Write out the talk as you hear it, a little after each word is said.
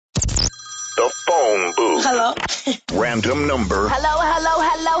phone booth. Hello? Random number. Hello, hello,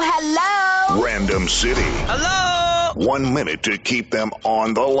 hello, hello. Random city. Hello? 1 minute to keep them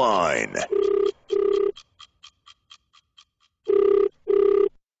on the line.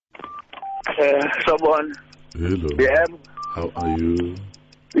 Someone. Hello. Yeah. How are you?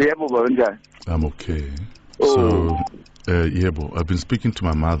 Yebo baba. I'm okay. Oh. So, Yebo, I've been speaking to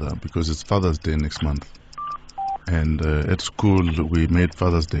my mother because it's Father's Day next month. And at school, we made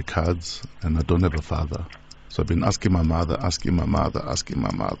Father's Day cards, and I don't have a father. So I've been asking my mother, and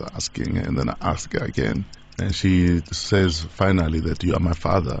then I ask her again. And she says finally that you are my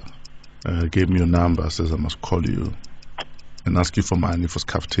father. Gave me your number, says I must call you and ask you for money for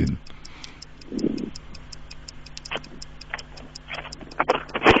Skaftin.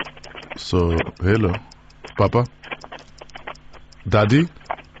 So, hello, Papa? Daddy?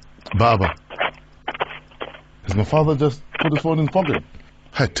 Baba? Has my father just put his phone in his pocket?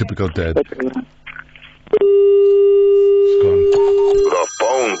 Hi, typical dad. It's gone. The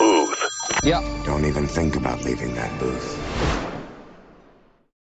phone booth. Yeah. Don't even think about leaving that booth.